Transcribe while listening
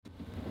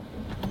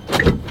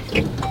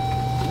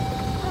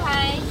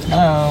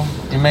Hello,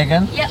 you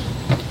Meghan? Yep.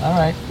 All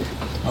right,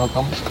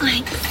 welcome.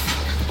 Thanks.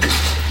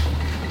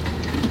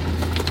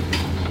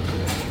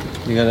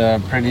 You got a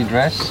pretty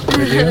dress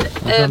with you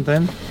or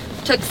something?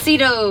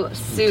 Tuxedo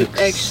suit,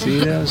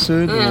 actually. Tuxedo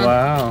suit? Yeah.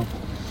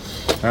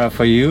 Wow.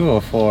 For you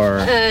or for?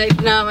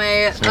 No,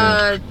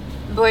 my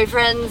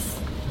boyfriend's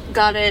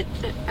got it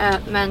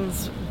at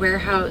Men's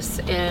Warehouse,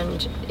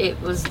 and it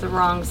was the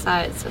wrong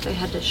size, so they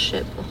had to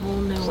ship a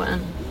whole new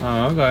one.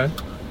 Oh, okay.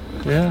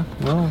 Yeah,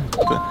 well,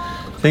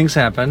 things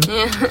happen,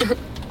 Yeah.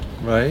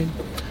 right?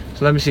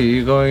 So let me see,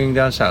 you're going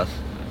down south?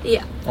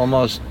 Yeah.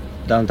 Almost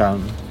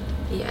downtown?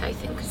 Yeah, I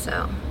think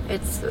so.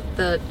 It's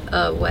the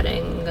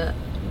wedding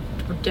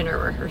dinner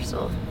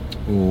rehearsal.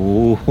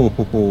 Ooh.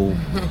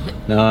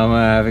 Now I'm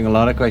having a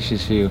lot of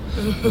questions for you.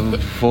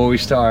 Before we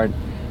start,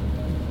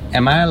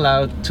 am I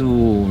allowed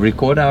to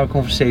record our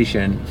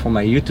conversation for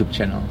my YouTube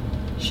channel?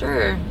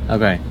 Sure.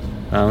 Okay,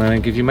 I'm gonna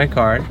give you my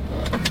card.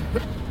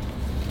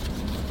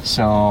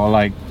 So,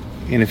 like,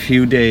 in a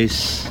few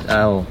days,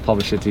 I'll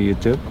publish it to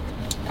YouTube.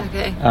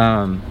 Okay.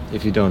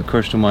 If you don't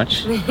curse too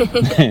much.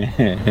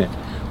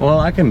 Well,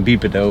 I can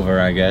beep it over,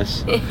 I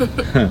guess.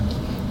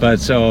 But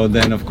so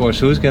then, of course,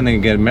 who's gonna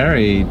get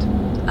married?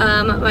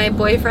 My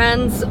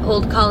boyfriend's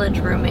old college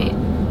roommate.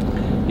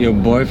 Your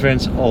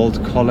boyfriend's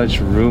old college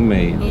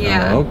roommate.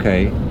 Yeah. Oh,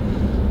 okay.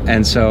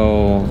 And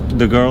so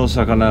the girls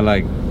are gonna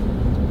like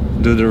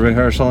do the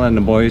rehearsal, and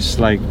the boys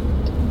like.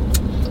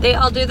 They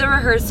all do the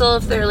rehearsal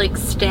if they're like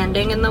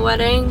standing in the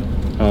wedding.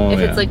 Oh, if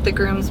yeah. it's like the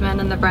groomsmen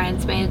and the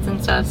bridesmaids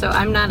and stuff. So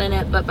I'm not in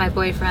it, but my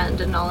boyfriend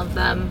and all of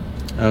them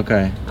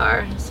Okay.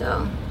 are.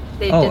 So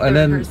they Oh, did the and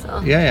then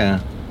rehearsal. yeah.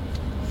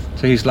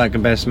 So he's like a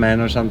best man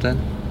or something.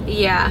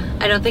 Yeah,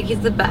 I don't think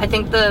he's the best. I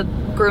think the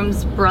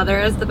groom's brother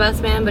is the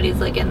best man, but he's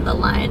like in the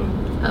line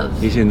of.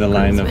 He's in the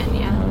line of.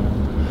 groomsmen, yeah.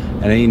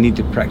 And then you need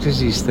to practice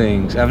these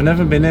things. I've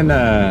never been in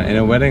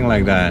a wedding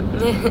like that,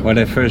 where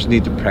they first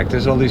need to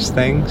practice all these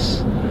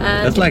things.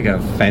 That's like a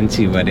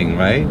fancy wedding,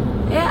 right?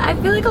 Yeah, I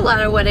feel like a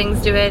lot of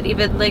weddings do it.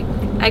 Even like,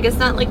 I guess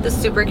not like the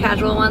super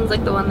casual ones,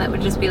 like the one that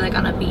would just be like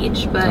on a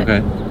beach. But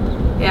Okay.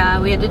 yeah,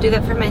 we had to do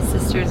that for my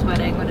sister's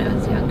wedding when I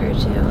was younger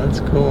too.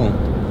 That's cool.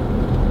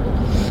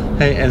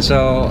 Hey, and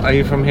so are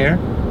you from here?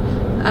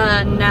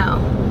 No,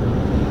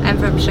 I'm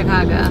from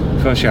Chicago.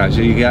 From Chicago.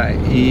 So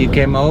you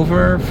came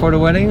over for the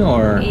wedding,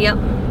 or? Yep.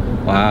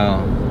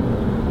 Wow.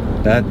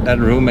 That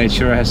roommate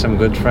sure has some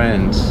good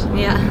friends.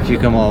 Yeah. If you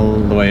come all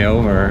the way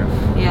over.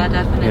 Yeah,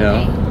 definitely. You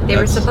know, they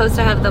were that's- supposed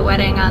to have the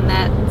wedding on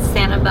that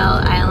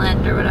Sanibel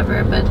Island or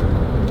whatever, but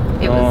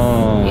it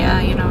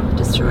was,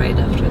 destroyed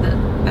after that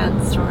bad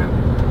storm.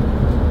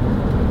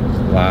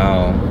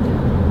 Wow.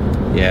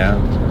 Yeah.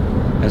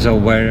 And so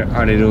where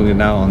are they doing it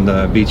now? On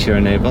the beach here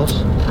in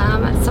Naples?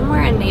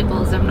 Somewhere in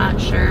Naples, I'm not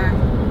sure.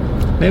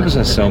 Naples what has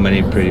the so name many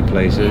is. pretty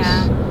places.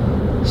 Yeah.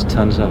 There's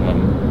tons of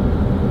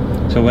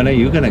them. So when are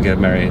you gonna get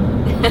married?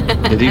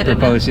 Did he I don't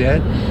propose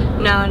yet?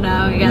 No,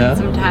 we got No?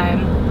 some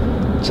time.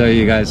 So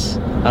you guys,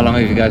 how long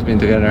have you guys been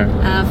together?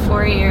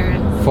 4 years.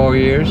 4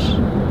 years?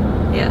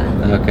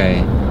 Yeah.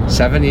 Okay.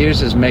 7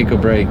 years is make or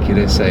break,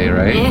 they say,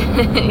 right?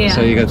 Yeah.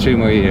 So you got 3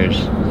 more years.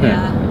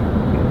 Yeah.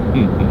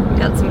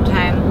 Got some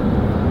time.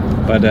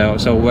 But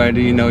so where do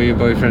you know your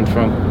boyfriend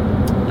from?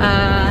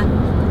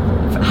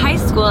 High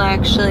school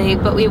actually,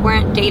 but we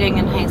weren't dating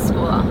in high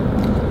school.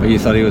 But you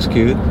thought he was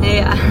cute?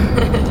 Yeah.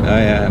 Oh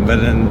yeah,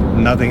 but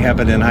then nothing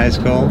happened in high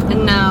school?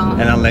 No.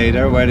 And then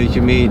later, where did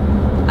you meet?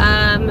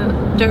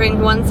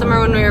 During one summer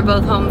when we were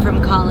both home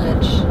from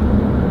college,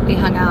 we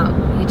hung out.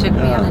 He took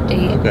me on a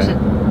date okay.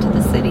 to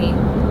the city.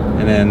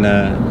 And then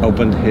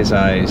opened his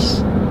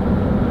eyes,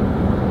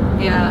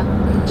 Yeah.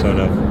 sort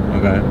of.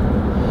 Okay.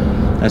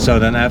 And so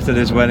then after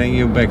this wedding,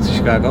 you back to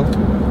Chicago?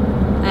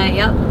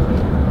 Yep.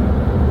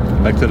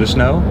 Back to the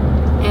snow?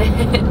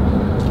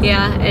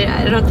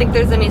 Yeah, I don't think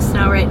there's any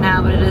snow right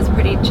now, but it is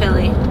pretty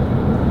chilly.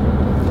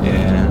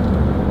 Yeah.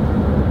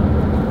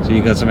 So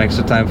you got some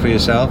extra time for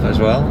yourself as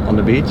well on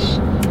the beach?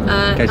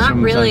 Catch Not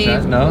some really,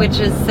 sunshine? No? which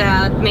is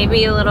sad.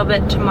 Maybe a little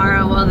bit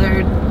tomorrow while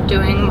they're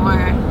doing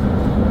more,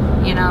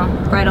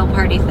 bridal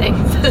party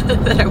things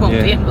that I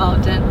won't be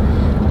involved in.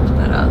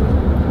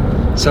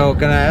 But So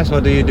can I ask,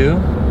 what do you do?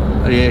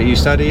 You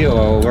study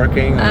or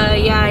working? Or?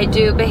 yeah, I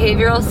do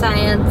behavioral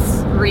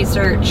science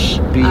research.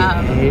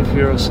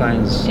 Behavioral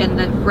science. And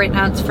right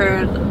now it's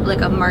for like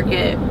a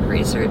market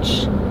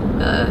research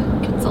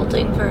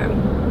consulting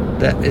firm.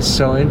 That is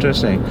so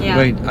interesting. Yeah.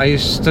 Wait, are you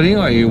studying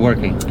or are you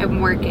working?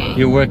 I'm working.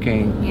 You're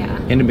working. Yeah.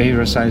 In the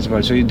behavioral science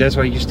part. So that's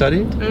what you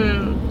studied?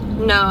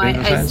 No, I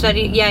science?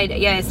 studied. Yeah,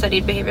 I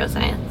studied behavioral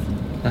science.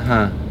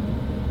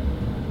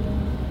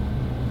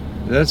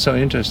 That's so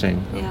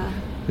interesting. Yeah.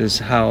 This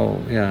how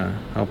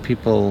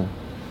people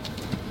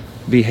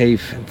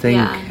behave and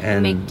think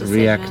and make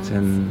react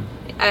decisions.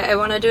 and I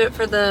want to do it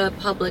for the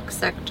public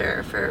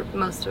sector for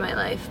most of my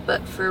life,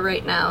 but for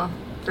right now,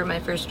 for my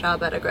first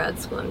job out of grad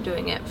school, I'm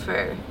doing it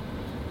for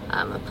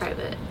a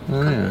private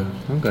company.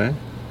 yeah, okay.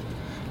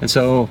 And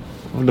so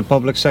the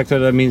public sector,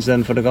 that means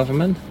then for the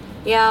government?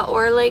 Yeah,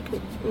 or like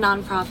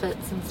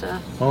non-profits and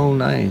stuff. Oh,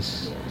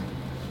 nice. Yeah.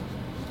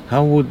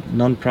 How would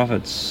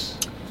non-profits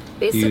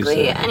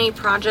Basically, use that? any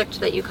project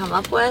that you come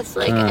up with,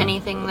 like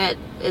anything that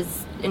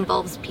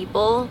involves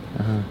people,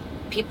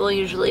 people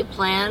usually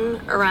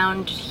plan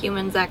around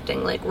humans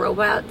acting like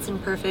robots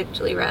and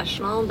perfectly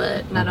rational,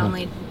 but not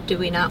only do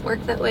we not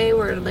work that way,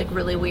 we're like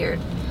really weird.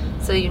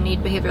 So you need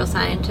behavioral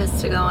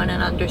scientists to go in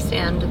and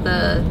understand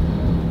the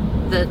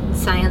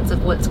science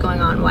of what's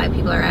going on, why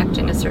people are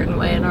acting a certain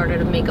way in order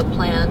to make a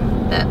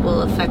plan that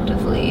will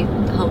effectively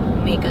help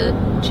make a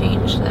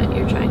change that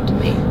you're trying to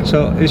make.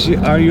 So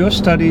are your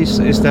studies,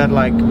 is that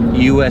like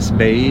US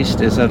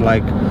based? Is that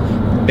like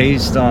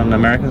based on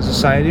American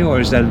society, or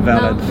is that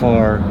valid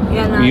for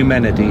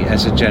humanity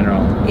as a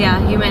general? Yeah,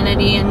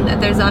 humanity, and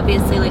there's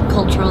obviously like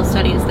cultural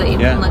studies that you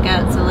can look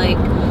at. So like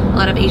a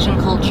lot of Asian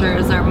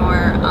cultures are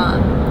more,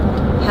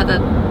 have a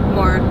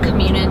more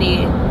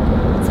community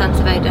sense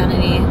of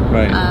identity,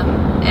 right.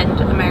 And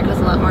America's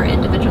a lot more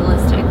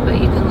individualistic, but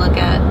you can look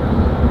at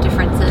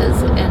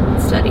differences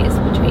in studies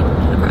between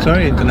it's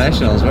very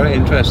international, it's very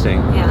interesting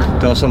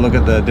to also look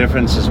at the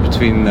differences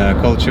between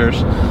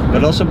cultures,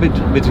 but also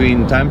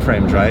between time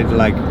frames, right?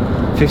 Like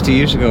 50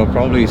 years ago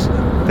probably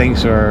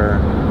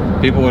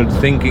people were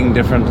thinking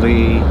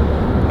differently,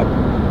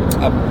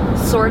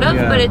 sort of,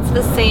 but it's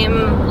the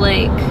same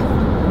like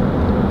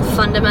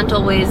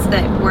fundamental ways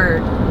that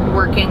we're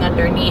working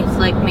underneath.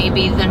 Like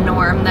maybe the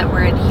norm that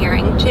we're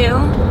adhering to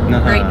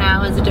right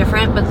now is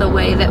different, but the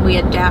way that we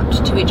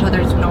adapt to each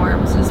other's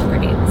norms is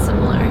pretty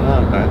similar.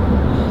 Okay.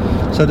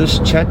 So does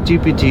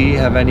ChatGPT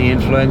have any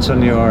influence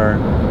on your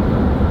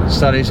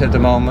studies at the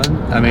moment?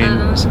 I mean,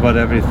 it's what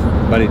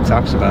everybody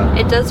talks about.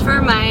 It does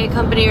for my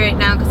company right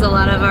now, because a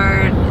lot of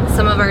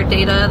some of our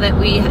data that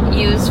we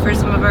use for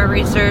some of our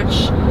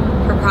research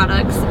for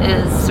products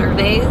is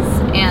surveys,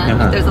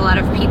 and there's a lot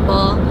of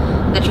people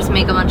that just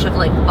make a bunch of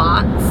like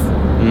bots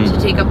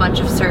to take a bunch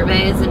of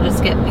surveys and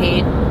just get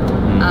paid.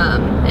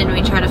 And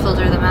we try to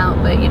filter them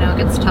out, but it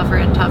gets tougher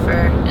and tougher,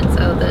 and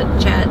so the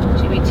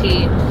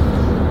ChatGPT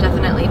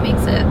definitely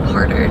makes it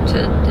harder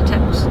to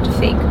detect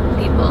fake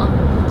people.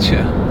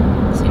 Yeah.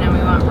 So we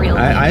want real.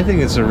 I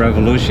think it's a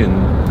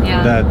revolution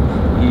that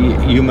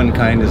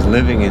humankind is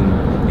living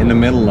in the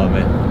middle of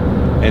it,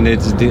 and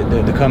it's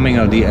the coming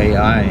of the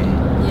AI.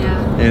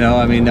 Yeah.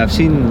 I mean, I've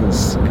seen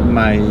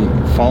my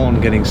phone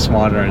getting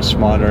smarter and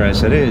smarter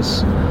as it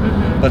is.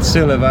 But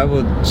still, if I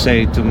would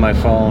say to my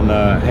phone,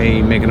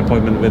 hey, make an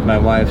appointment with my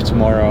wife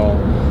tomorrow,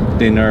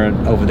 dinner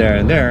over there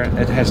and there,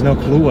 it has no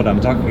clue what I'm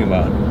talking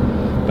about.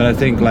 But I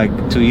think like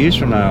 2 years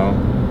from now,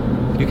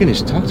 you can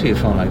just talk to your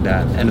phone like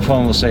that. And the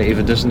phone will say, if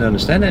it doesn't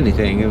understand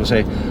anything, it will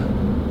say,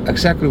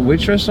 exactly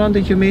which restaurant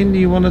did you mean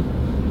you want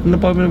an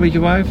appointment with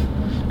your wife?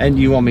 And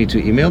you want me to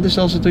email this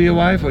also to your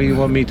wife, or you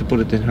want me to put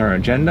it in her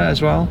agenda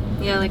as well?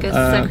 Yeah, like a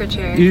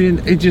secretary.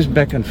 It's just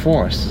back and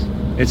forth.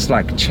 It's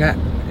like chat.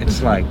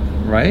 It's like,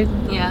 right?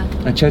 Yeah.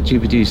 And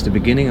ChatGPT is the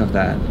beginning of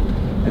that.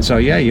 And so,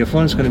 your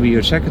phone's going to be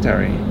your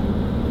secretary.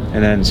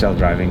 And then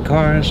self-driving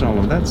cars, all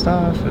of that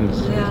stuff. And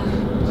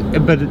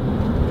but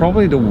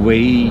probably the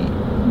way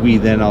we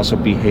then also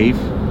behave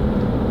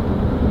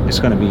is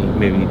going to be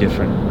maybe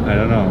different. I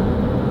don't know.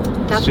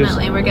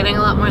 Definitely. We're getting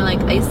a lot more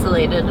like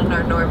isolated, and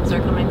our norms are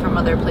coming from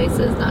other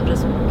places, not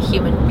just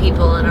human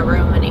people in a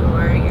room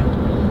anymore. You're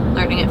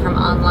learning it from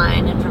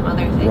online and from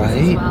other things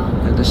as well.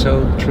 That is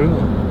so true.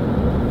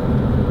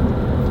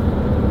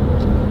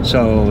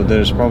 So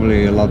there's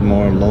probably a lot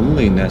more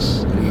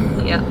loneliness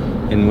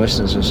in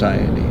Western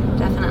society.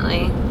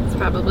 Definitely. It's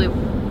probably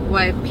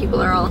why people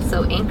are all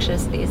so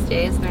anxious these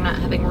days. They're not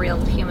having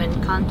real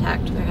human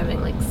contact. They're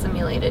having like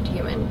simulated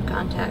human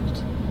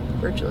contact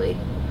virtually.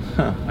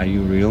 Huh, are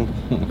you real?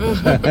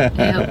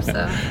 I hope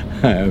so.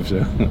 I hope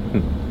so.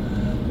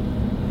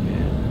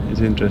 It's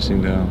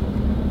interesting though.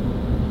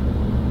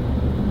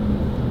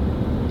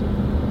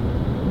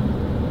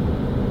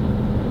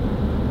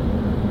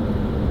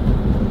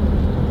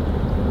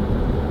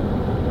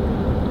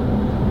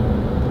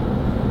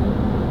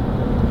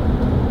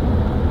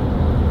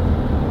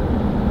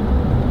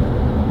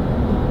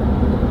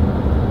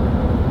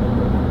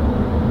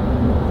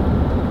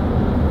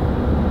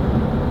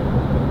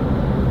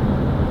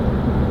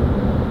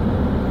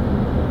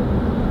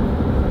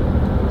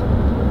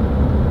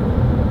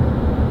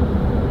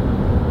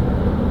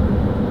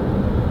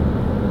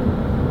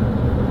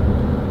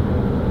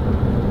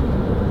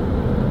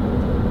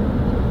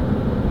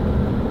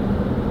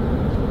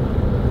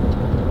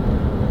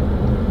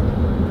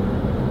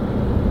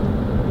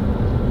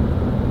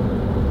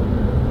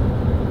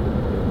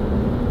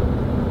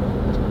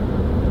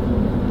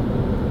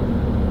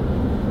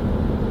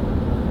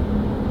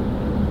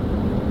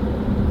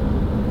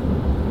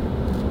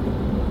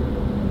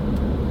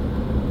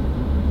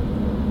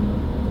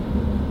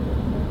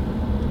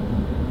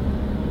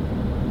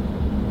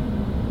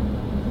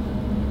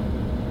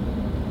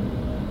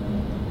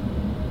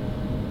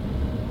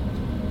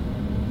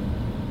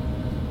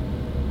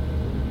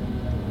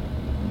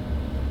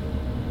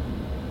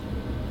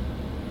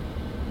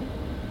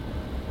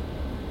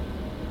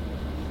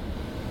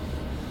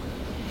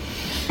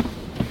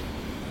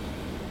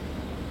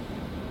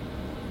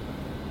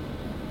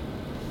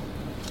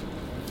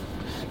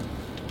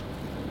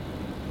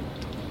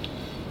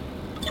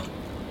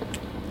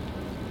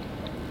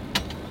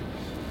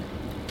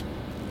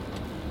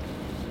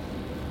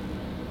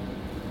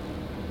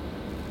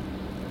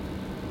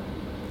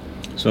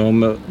 So,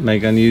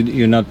 Megan,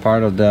 you're not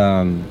part of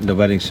the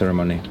wedding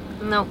ceremony?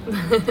 Nope.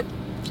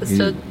 Just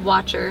a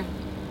watcher,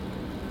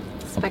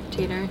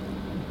 spectator.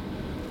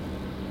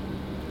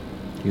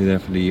 You're there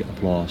for the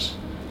applause.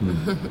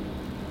 And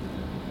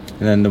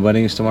then the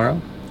wedding is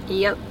tomorrow?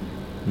 Yep.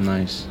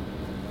 Nice.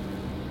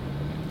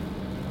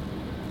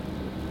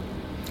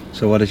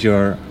 So what is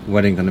your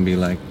wedding gonna be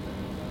like?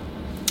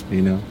 Do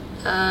you know?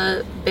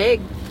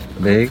 Big.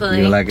 Big?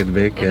 Hopefully. You like it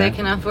big? If I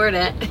can afford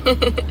it.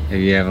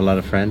 You have a lot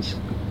of friends?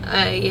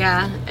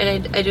 Yeah.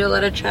 And I do a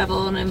lot of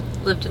travel, and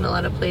I've lived in a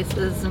lot of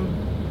places, and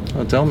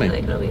Oh, tell me. I feel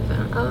like it'll be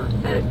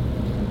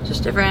fun.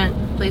 Just different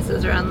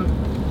places around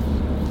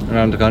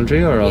Around the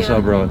country or also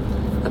abroad?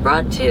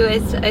 Abroad too.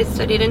 I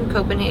studied in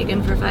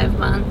Copenhagen for 5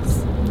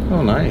 months.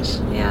 Oh, nice.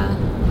 Yeah.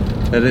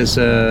 That is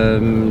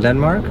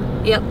Denmark?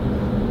 Yep.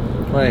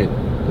 Right.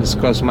 It's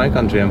close to my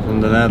country. I'm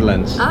from the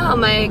Netherlands. Oh,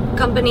 my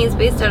company is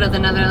based out of the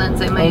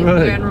Netherlands. I might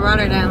really? Here in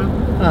Rotterdam.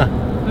 Ah,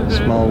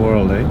 small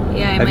world, eh?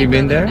 Yeah. Have you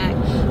been there?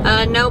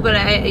 No, but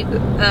I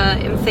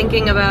am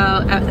thinking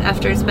about,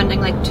 after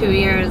spending like 2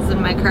 years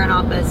in my current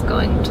office,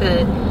 going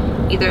to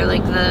either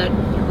like the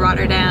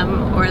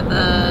Rotterdam or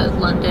the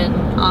London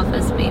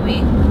office,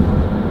 maybe,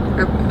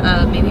 or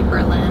maybe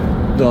Berlin.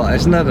 Well,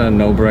 isn't that a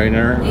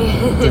no-brainer?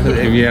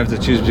 If you have to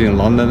choose between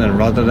London and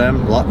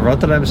Rotterdam,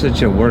 Rotterdam is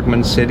such a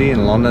workman's city,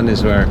 and London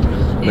is where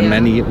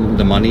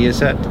the money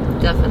is at.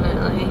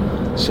 Definitely.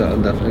 So I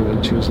definitely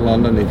would choose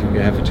London if you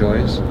have a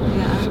choice.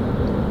 Yeah.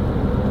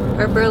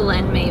 Or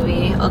Berlin,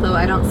 maybe. Although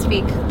I don't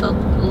speak a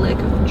lick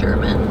of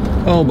German.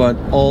 Oh, but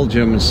all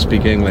Germans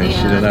speak English.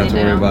 Yeah, You don't have to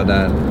worry about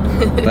that.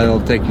 But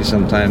it'll take you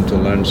some time to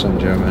learn some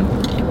German.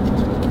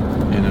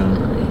 You know.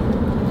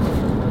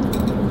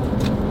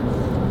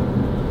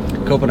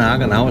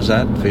 Copenhagen, how was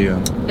that for you?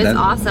 It's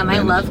awesome. I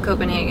love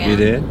Copenhagen. You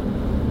did?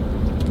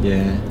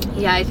 Yeah.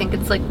 Yeah, I think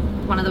it's like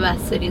one of the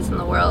best cities in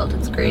the world.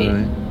 It's great.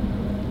 Right.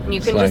 And you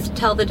can just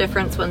tell the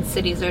difference when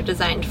cities are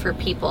designed for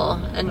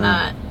people and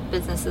not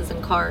businesses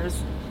and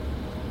cars.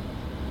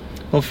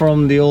 Well,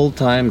 from the old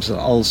times,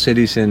 all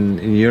cities in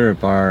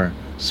Europe are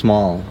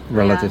small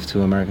relative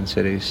to American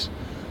cities.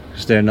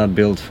 Because they're not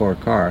built for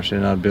cars.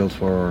 They're not built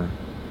for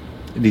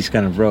these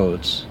kind of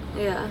roads.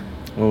 Yeah.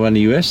 Well, when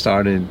the US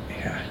started,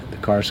 the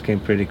cars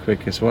came pretty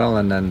quick as well.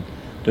 And then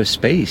there's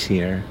space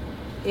here.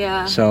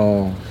 Yeah.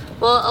 So...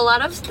 Well, a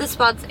lot of the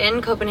spots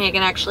in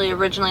Copenhagen actually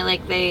originally,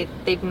 like,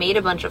 they've made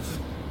a bunch of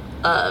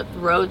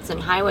roads and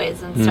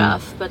highways and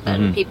stuff, but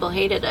then people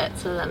hated it,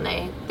 so then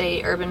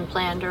they urban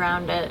planned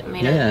around it,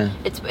 made it.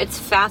 It's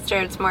faster,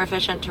 it's more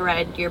efficient to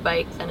ride your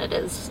bike than it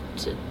is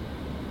to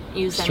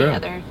use any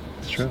other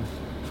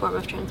form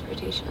of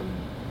transportation.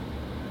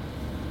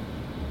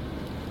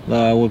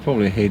 Well, I would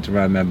probably hate to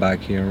ride my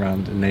bike here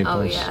around Naples.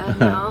 Oh yeah,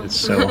 no. It's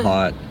so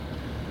hot.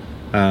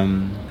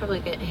 Probably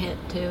get hit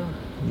too.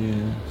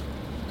 Yeah.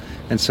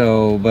 And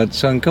so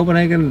in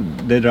Copenhagen,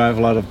 they drive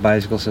a lot of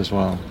bicycles as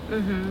well.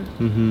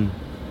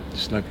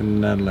 Just like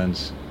in the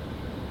Netherlands.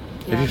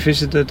 Yeah. Have you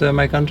visited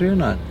my country or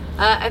not?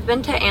 I've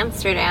been to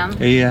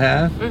Amsterdam. You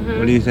have?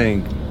 What do you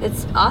think?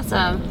 It's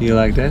awesome. You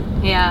liked it?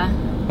 Yeah.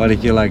 What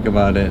did you like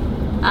about it?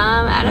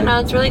 I don't know.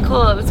 It's really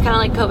cool. It was kind of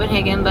like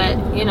Copenhagen, but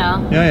you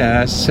know.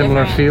 Yeah, a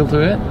similar feel to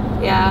it.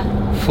 Yeah.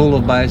 Full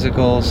of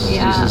bicycles.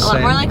 Yeah, a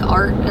lot more like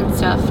art and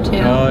stuff too.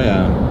 Oh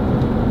yeah.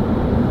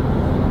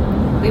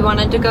 We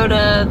wanted to go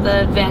to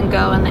the Van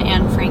Gogh and the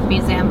Anne Frank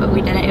Museum, but we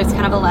didn't. It was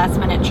kind of a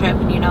last-minute trip.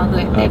 You know,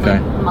 they have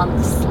like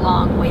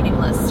months-long waiting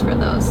lists for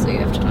those, so you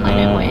have to plan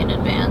it way in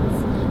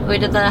advance. We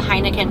did the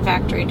Heineken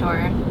factory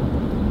tour.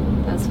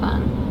 That was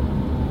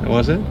fun.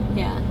 Was it?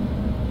 Yeah.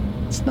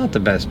 It's not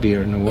the best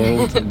beer in the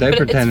world. They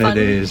pretend it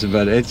is,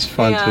 but it's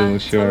fun too,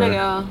 sure. It's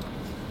fun to go.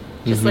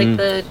 Just like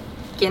the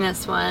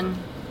Guinness one.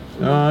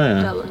 In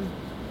Dublin.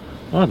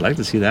 Oh, I'd like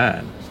to see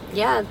that.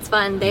 Yeah, it's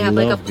fun. They have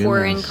like a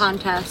pouring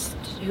contest.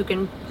 Who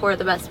can pour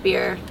the best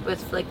beer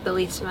with like the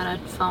least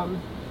amount of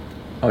foam.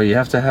 Oh, you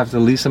have to have the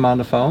least amount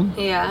of foam?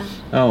 Yeah.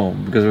 Oh,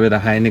 because with a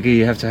Heineken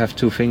you have to have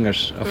 2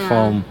 fingers of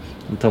foam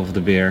on top of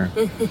the beer.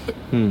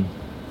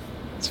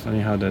 It's funny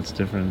how that's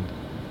different.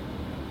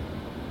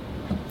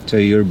 So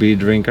you're a beer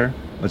drinker?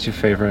 What's your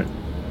favorite?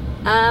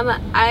 I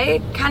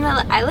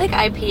like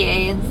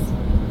IPAs.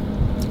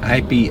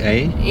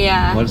 IPA?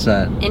 Yeah. What's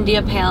that?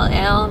 India Pale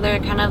Ale. They're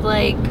kind of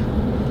like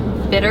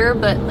bitter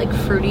but like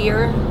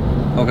fruitier.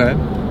 Okay.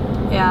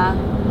 Yeah.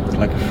 It's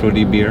like a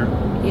fruity beer.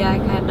 Yeah,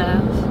 kind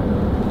of.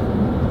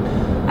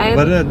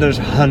 But there's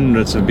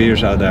hundreds of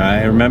beers out there.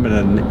 I remember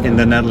that in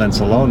the Netherlands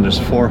alone, there's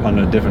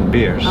 400 different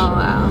beers. Oh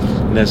wow.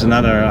 And there's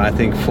another, I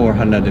think,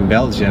 400 in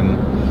Belgium.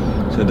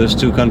 So those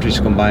two countries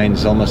combined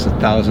is almost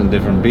 1,000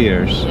 different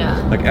beers. Yeah.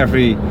 Like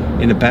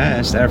in the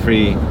past,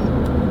 every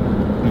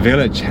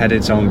village had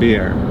its own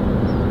beer,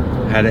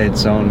 had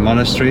its own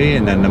monastery,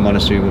 and then the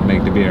monastery would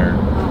make the beer.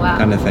 Oh wow.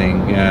 Kind of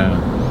thing, yeah.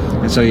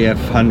 And so you have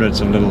hundreds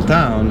of little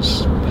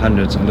towns,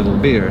 hundreds of little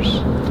beers,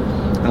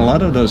 and a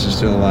lot of those are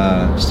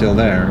still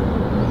there.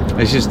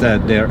 It's just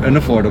that they're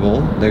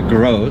unaffordable, they're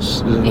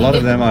gross. A lot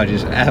of them are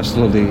just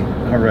absolutely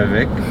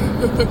horrific.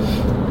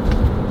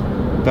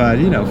 But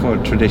you know, for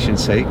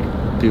tradition's sake,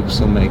 people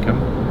still make them.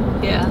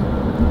 Yeah.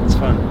 It's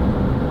fun.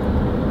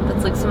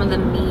 That's like some of the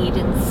mead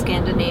in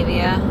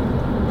Scandinavia.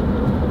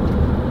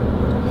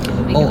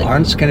 Oh,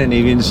 aren't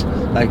Scandinavians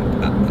like?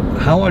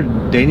 How are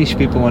Danish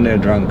people when they're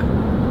drunk?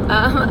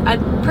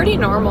 Pretty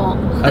normal.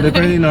 Are they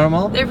pretty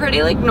normal? They're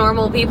pretty like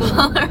normal people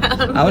all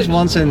around. I was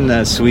once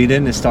in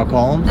Sweden, in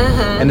Stockholm,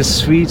 and the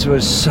Swedes were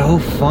so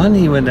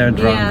funny when they're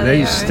drunk. Yeah, they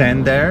just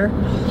stand there,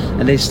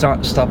 and they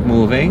stop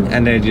moving,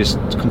 and they're just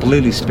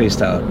completely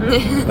spaced out.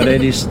 But they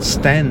just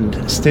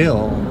stand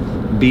still,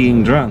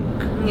 being drunk.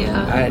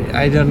 Yeah.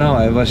 I don't know.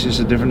 It was just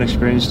a different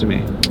experience to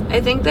me. I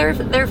think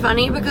they're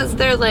funny because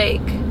they're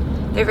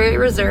very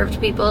reserved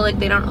people. Like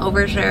they don't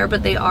overshare,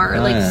 but they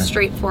are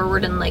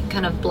straightforward and like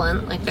kind of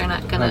blunt. Like they're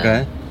not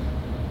gonna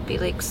be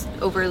like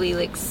overly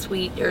like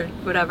sweet or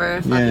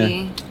whatever,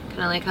 fluffy.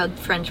 Kind of like how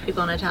French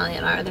people and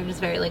Italian are. They're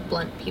just very like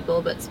blunt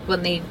people, but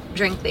when they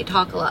drink, they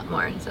talk a lot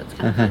more. So it's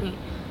kind of funny.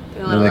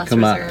 They're a little less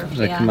reserved.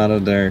 They come out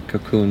of their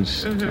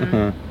cocoons.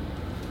 Mm-hmm.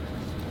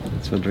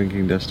 That's what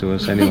drinking does to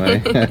us,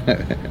 anyway.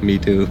 Me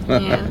too.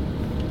 Yeah.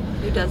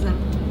 Who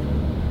doesn't?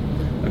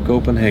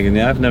 Copenhagen,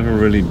 yeah, I've never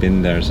really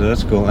been there, so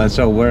that's cool. And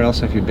so, where else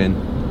have you been?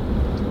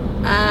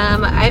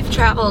 I've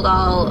traveled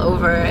all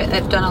over.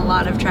 I've done a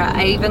lot of travel.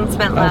 I even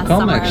spent last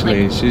summer.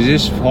 Actually, so is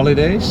this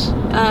holidays?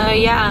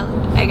 Yeah,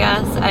 I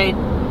guess.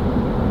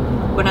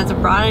 When I was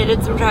abroad, I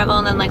did some travel,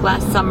 and then like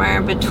last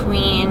summer,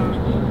 between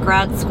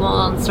grad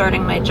school and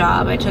starting my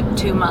job, I took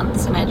 2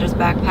 months and I just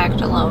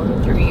backpacked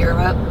alone through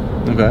Europe.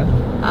 Okay.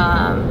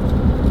 I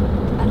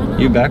don't know.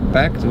 You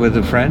backpacked with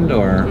a friend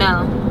or?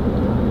 No.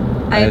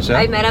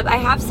 I met up. I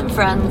have some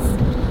friends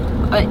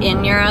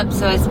in Europe,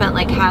 so I spent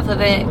like half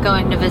of it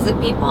going to visit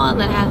people,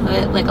 and then half of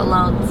it like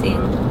alone, seeing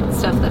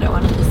stuff that I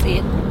wanted to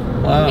see.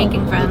 Wow,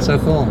 making friends.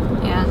 That's so cool.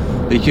 Yeah.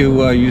 Did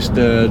you use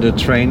the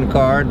train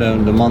card, the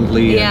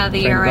monthly? Yeah,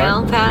 the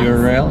Eurail pass.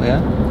 Eurail,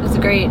 yeah. It's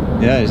great.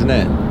 Yeah, isn't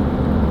it?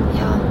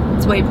 Yeah,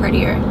 it's way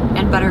prettier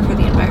and better for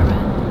the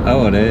environment.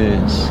 Oh, it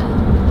is.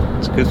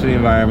 It's good for the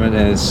environment,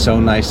 and it's so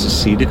nice to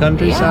see the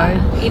countryside.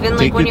 Yeah, even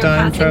like when you're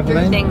passing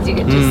through things, you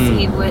get to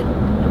see what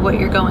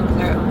you're going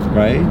through.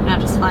 Right. Not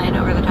just flying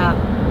over the top.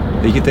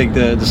 Did you take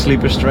the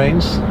sleeper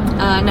trains?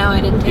 No, I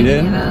didn't take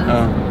any of those.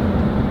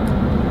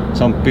 Oh.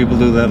 Some people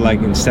do that,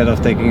 like instead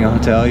of taking a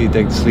hotel, you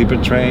take the sleeper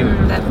train.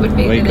 That would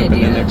be a good idea. Wake up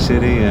in the next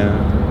city, yeah.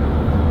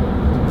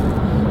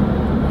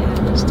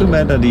 It's too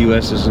bad that the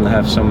US doesn't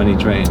have so many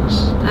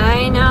trains.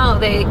 I know.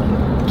 They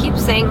keep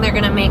saying they're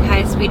going to make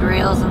high-speed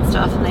rails and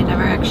stuff, and they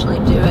never actually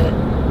do it.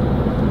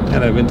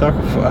 And I've been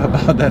talking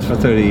about that for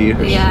 30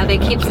 years. Yeah, they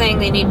keep saying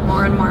they need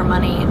more and more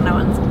money, and no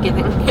one's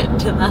giving it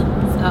to them.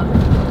 So,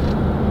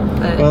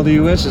 well, the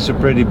US is a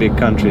pretty big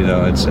country,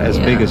 though. It's as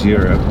big as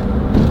Europe.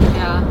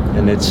 Yeah.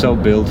 And it's so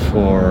built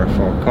for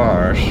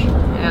cars.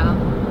 Yeah.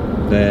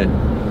 That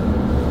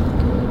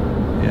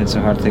it's a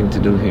hard thing to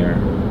do here.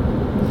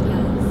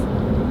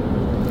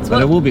 It is.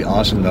 But it will be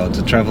awesome, though,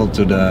 to travel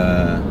to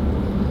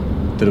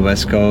the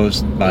West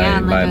Coast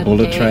by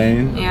bullet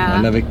train. Yeah.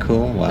 Wouldn't that be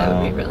cool? Wow.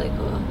 That would be really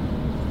cool.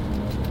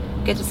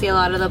 Get to see a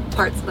lot of the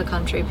parts of the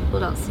country people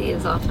don't see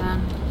as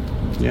often.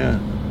 Yeah.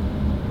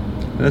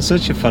 And it's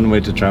such a fun way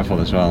to travel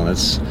as well.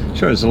 It's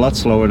a lot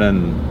slower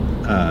than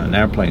an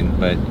airplane,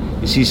 but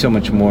you see so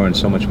much more and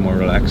so much more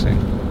relaxing.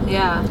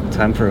 Yeah.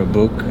 Time for a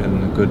book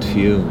and a good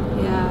view.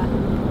 Yeah.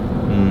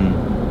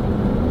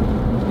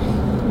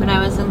 When I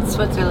was in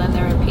Switzerland,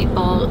 there were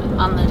people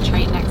on the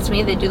train next to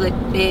me. They do like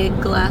big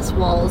glass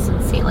walls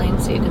and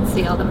ceilings so you can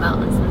see all the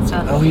mountains and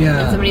stuff. Oh yeah.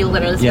 And somebody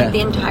literally spent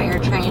the entire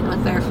train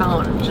with their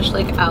phone just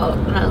like out.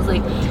 And I was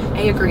like,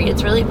 I agree,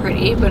 it's really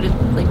pretty, but it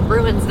like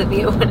ruins the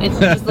view when it's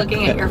just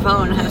looking at your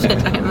phone half the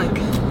time. Like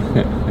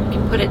you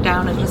can put it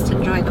down and just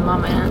enjoy the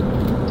moment.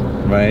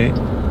 Right.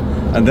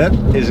 And that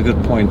is a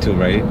good point too,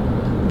 right?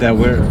 That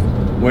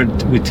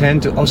we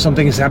tend to,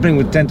 something is happening,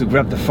 we tend to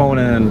grab the phone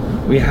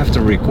and we have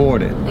to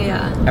record it.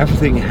 Yeah.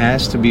 Everything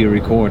has to be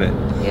recorded.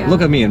 Yeah.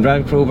 Look at me, I'm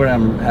driving for Uber, I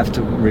have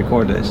to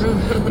record this.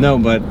 No,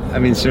 but I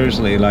mean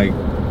seriously, like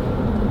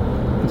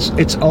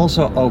it's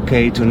also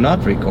okay to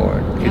not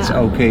record. Yeah. It's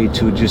okay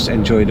to just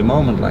enjoy the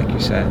moment, like you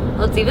said.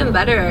 Well, it's even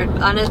better.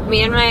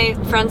 Me and my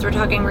friends were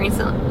talking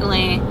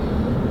recently.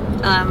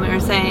 We were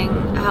saying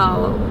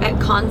how at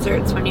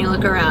concerts, when you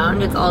look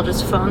around, it's all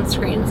just phone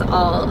screens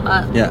all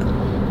up. Yeah.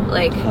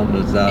 Like,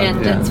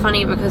 it's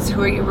funny because who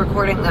are you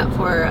recording that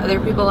for? Other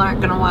people aren't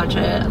going to watch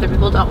it. Other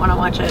people don't want to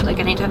watch it. Like,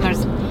 anytime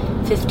there's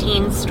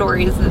 15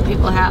 stories that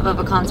people have of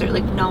a concert,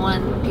 like,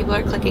 people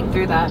are clicking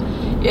through that.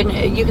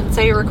 And you can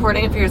say you're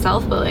recording it for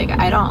yourself, but, like,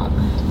 I don't.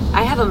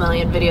 I have a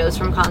million videos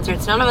from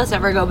concerts. None of us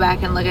ever go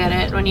back and look at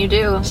it. When you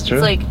do, it's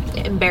like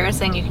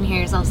embarrassing. You can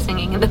hear yourself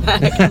singing in the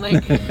back. And,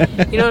 like,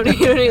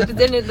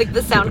 then like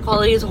the sound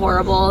quality is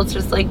horrible. It's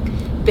just like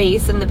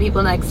bass and the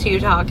people next to you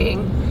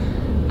talking.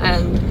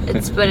 And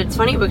it's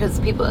funny because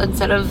people,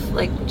 instead of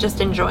like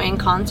just enjoying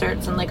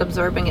concerts and like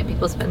absorbing it,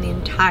 people spend the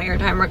entire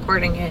time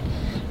recording it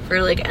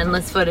for like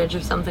endless footage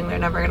of something they're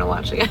never gonna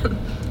watch again.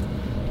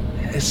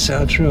 It's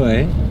so true,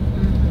 eh?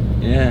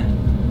 Mm-hmm. Yeah,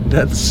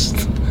 that's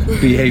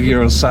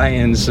behavioral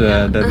science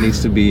that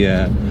needs to be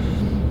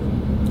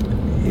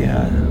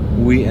yeah,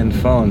 we and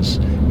phones,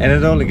 and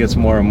it only gets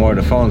more and more.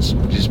 The phones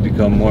just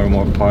become more and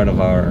more part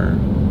of our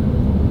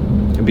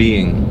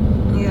being.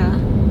 Yeah.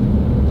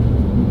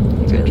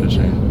 It's Really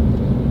interesting.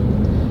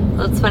 do.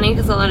 Well, it's funny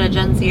because a lot of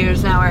Gen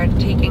Zers now are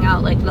taking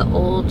out like the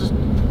old,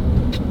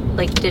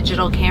 like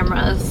digital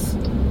cameras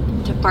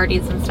to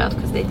parties and stuff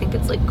because they think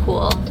it's like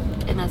cool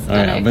and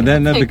aesthetic. Oh, yeah. But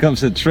then that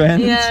becomes a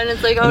trend. Yeah, and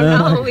it's like, oh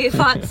no, we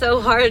fought so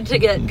hard to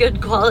get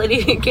good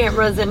quality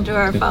cameras into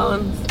our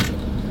phones.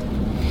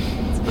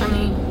 It's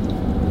funny.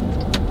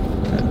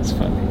 That's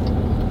funny.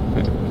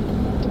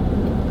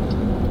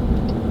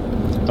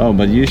 Oh,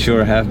 but you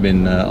sure have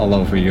been all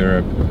over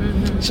Europe.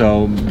 Mm-hmm.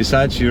 So,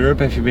 besides Europe,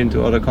 have you been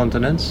to other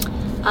continents?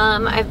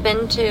 I've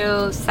been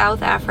to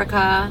South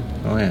Africa.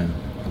 Oh yeah.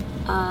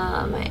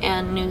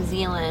 And New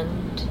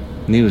Zealand.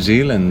 New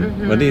Zealand.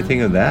 Mm-hmm. What do you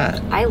think of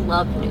that? I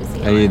love New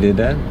Zealand. Oh, you did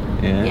that?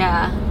 Yeah.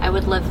 Yeah, I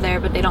would live there,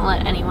 but they don't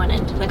let anyone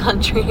into the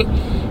country.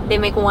 They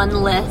make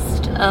one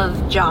list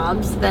of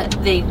jobs that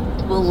they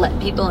will let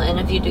people in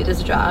if you do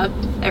this job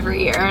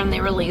every year, and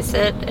they release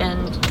it.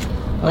 And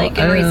like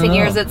in recent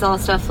years, it's all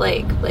stuff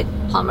like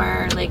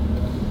plumber, like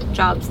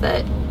jobs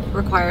that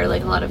require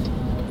like a lot of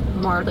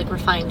more like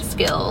refined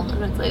skill.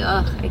 And it's like,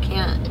 ugh, I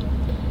can't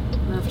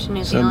move to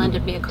New Zealand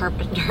and be a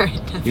carpenter.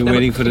 You're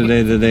waiting for the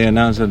day that they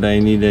announce that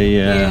they need a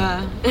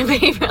a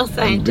behavioral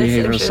scientist.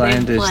 behavioral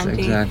scientist,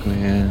 exactly.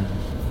 Yeah.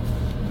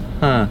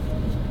 Huh.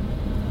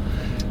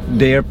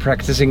 They are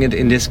practicing it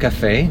in this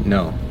cafe?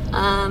 No.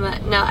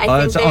 No,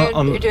 I think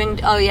they're doing.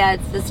 Oh yeah,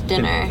 it's this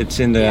dinner. It's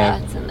in the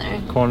it's in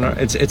there. corner.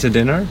 It's a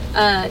dinner.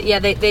 Yeah,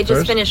 they just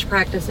First? finished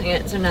practicing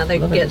it, so now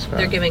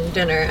they're giving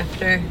dinner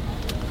after.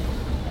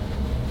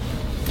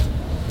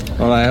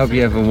 Well, I hope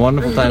you have a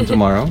wonderful time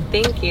tomorrow.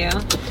 Thank you.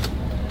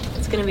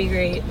 It's gonna be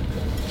great.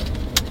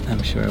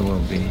 I'm sure it will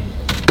be.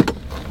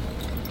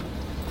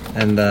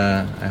 And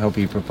I hope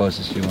he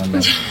proposes to you one day.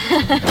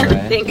 All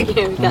right. Thank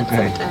you. We got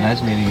some time.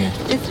 Nice meeting you.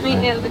 Nice to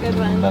meet you. Have a good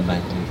one. Bye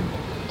bye.